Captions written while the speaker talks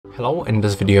Hello, in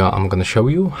this video I'm gonna show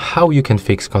you how you can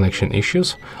fix connection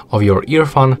issues of your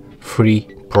EarFun Free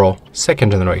Pro 2nd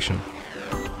generation.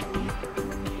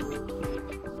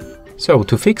 So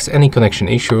to fix any connection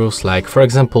issues, like for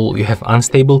example you have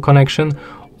unstable connection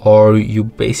or you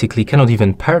basically cannot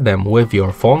even pair them with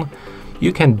your phone,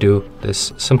 you can do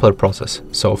this simpler process.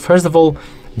 So first of all,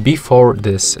 before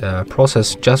this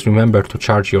process, just remember to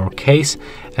charge your case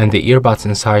and the earbuds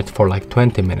inside for like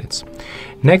 20 minutes.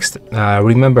 Next,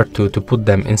 remember to put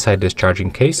them inside this charging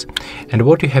case. And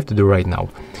what you have to do right now,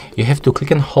 you have to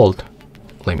click and hold.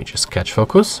 Let me just catch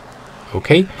focus.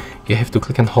 Okay, you have to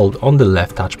click and hold on the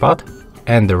left touchpad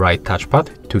and the right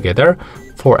touchpad together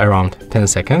for around 10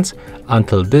 seconds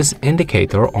until this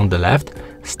indicator on the left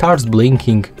starts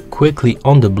blinking quickly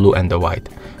on the blue and the white.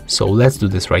 So let's do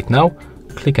this right now.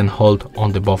 Click and hold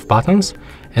on the both buttons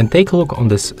and take a look on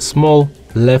this small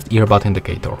left earbud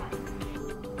indicator.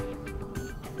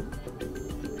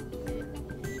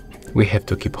 We have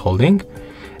to keep holding.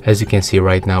 As you can see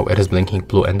right now, it is blinking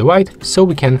blue and white, so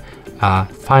we can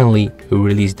finally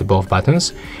release the both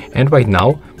buttons. And right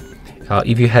now,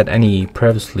 if you had any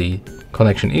previously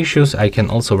connection issues, I can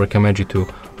also recommend you to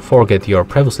forget your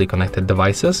previously connected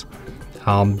devices.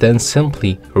 Then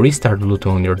simply restart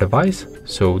Bluetooth on your device.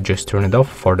 So just turn it off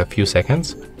for a few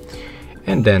seconds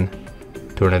and then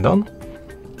turn it on.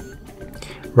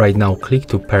 Right now click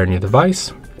to pair new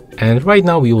device, and right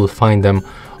now you will find them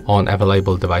on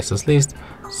available devices list,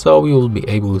 so you will be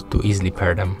able to easily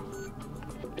pair them.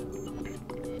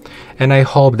 And I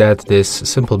hope that this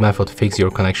simple method fixes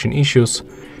your connection issues.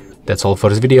 That's all for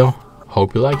this video.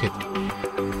 Hope you like it.